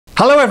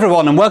Hello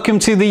everyone and welcome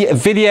to the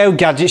Video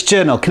Gadgets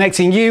Journal,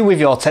 connecting you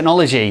with your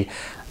technology.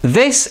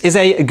 This is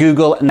a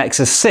Google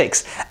Nexus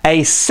 6,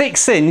 a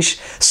 6-inch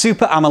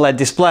Super AMOLED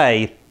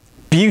display.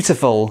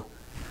 Beautiful.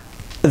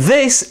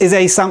 This is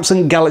a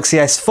Samsung Galaxy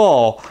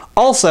S4,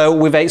 also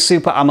with a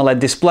Super AMOLED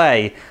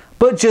display,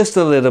 but just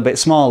a little bit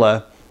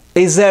smaller.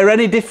 Is there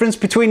any difference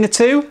between the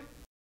two?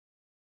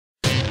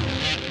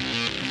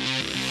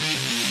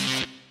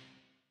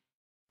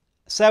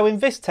 So in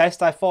this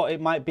test, I thought it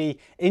might be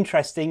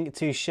interesting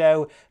to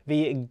show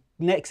the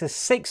Nexus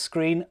 6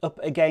 screen up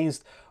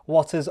against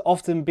what has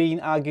often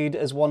been argued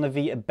as one of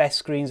the best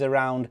screens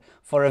around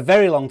for a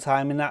very long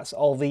time, and that's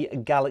all the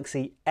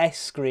Galaxy S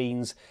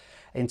screens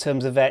in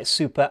terms of their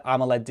Super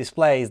AMOLED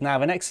displays. Now,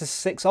 the Nexus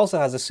 6 also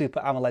has a Super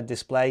AMOLED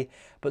display,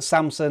 but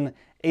Samsung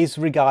is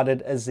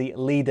regarded as the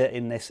leader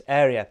in this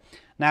area.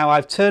 Now,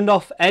 I've turned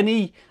off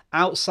any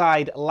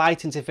outside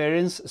light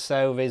interference,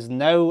 so there's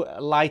no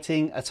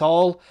lighting at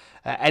all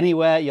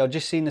anywhere. You're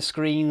just seeing the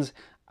screens,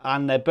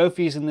 and they're both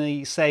using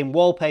the same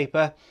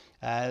wallpaper,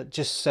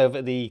 just so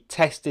that the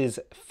test is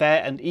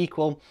fair and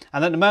equal.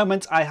 And at the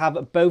moment I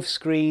have both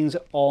screens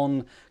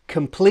on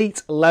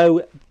complete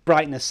low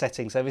brightness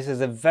setting, so this is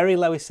the very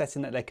lowest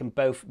setting that they can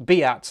both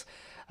be at,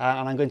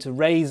 and I'm going to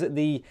raise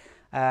the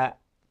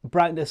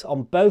brightness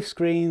on both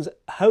screens,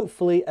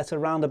 hopefully at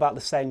around about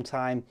the same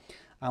time,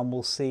 and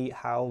we'll see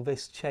how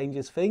this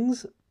changes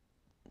things.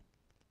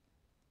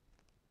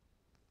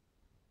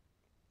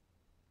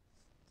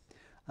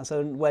 And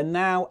so we're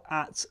now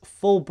at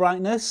full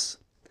brightness,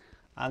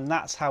 and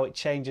that's how it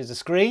changes the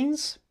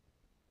screens.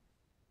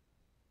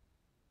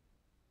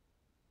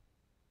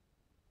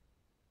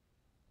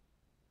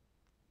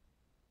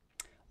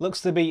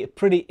 Looks to be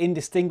pretty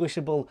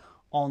indistinguishable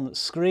on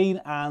screen,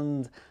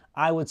 and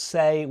I would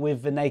say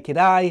with the naked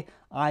eye,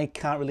 I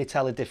can't really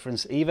tell a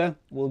difference either.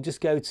 We'll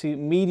just go to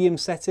medium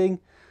setting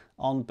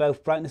on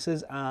both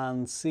brightnesses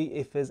and see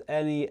if there's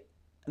any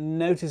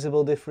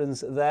noticeable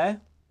difference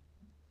there.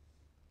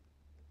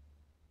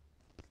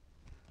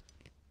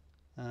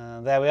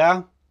 There we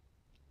are.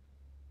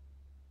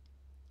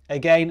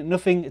 Again,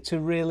 nothing to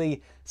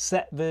really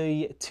set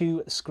the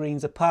two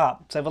screens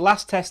apart. So the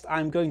last test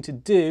I'm going to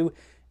do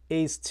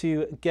is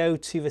to go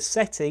to the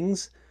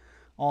settings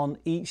on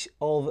each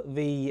of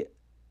the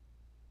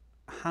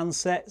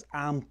handsets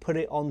and put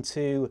it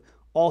onto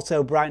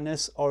auto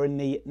brightness, or in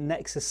the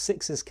Nexus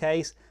 6's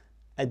case,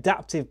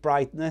 adaptive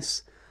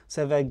brightness.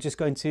 So they're just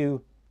going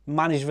to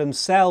manage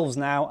themselves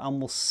now, and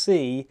we'll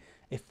see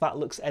if that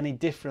looks any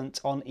different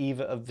on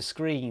either of the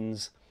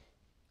screens.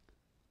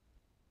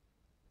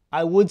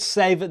 I would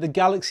say that the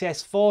Galaxy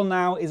S4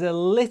 now is a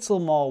little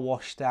more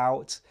washed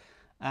out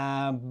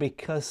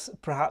because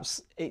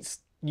perhaps it's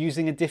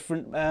using a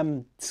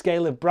different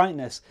scale of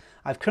brightness.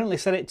 I've currently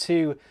set it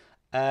to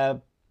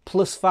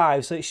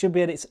 +5, so it should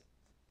be at its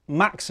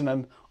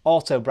maximum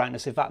auto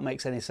brightness, if that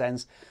makes any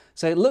sense.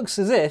 So it looks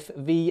as if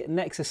the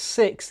Nexus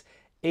 6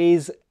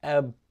 is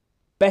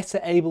better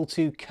able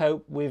to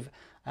cope with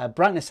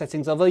brightness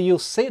settings, although you'll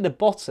see at the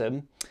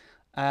bottom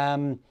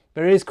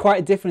there is quite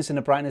a difference in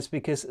the brightness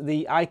because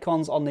the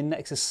icons on the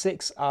Nexus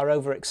 6 are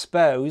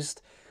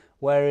overexposed,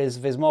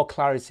 whereas there's more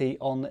clarity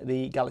on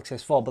the Galaxy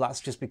S4, but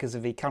that's just because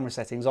of the camera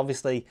settings.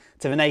 Obviously,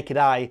 to the naked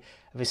eye,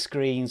 the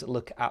screens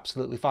look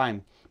absolutely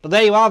fine. But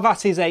there you are,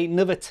 that is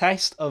another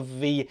test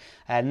of the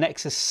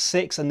Nexus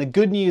 6, and the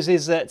good news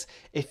is that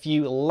if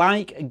you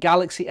like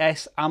Galaxy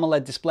S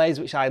AMOLED displays,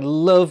 which I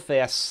love,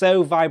 they are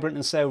so vibrant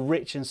and so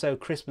rich and so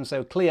crisp and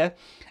so clear.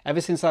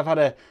 Ever since I've had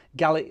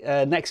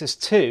a Nexus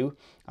 2,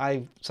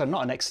 a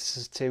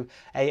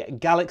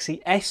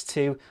Galaxy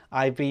S2,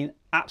 I've been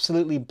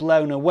absolutely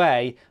blown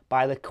away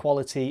by the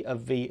quality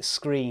of the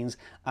screens,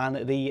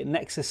 and the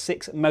Nexus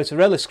 6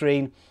 Motorola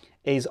screen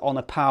is on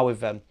a par with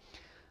them.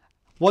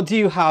 What do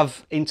you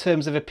have in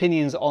terms of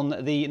opinions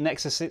on the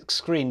Nexus 6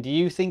 screen? Do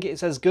you think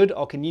it's as good,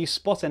 or can you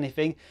spot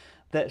anything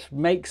that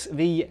makes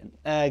the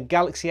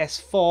Galaxy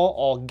S4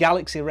 or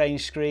Galaxy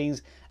range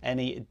screens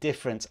any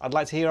different? I'd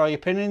like to hear all your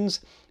opinions.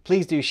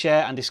 Please do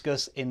share and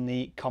discuss in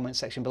the comment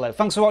section below.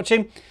 Thanks for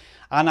watching,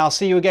 and I'll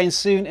see you again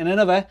soon in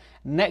another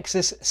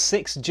Nexus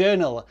 6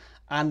 journal.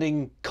 And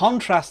in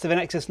contrast to the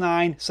Nexus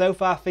 9, so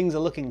far things are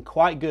looking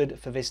quite good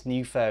for this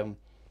new phone.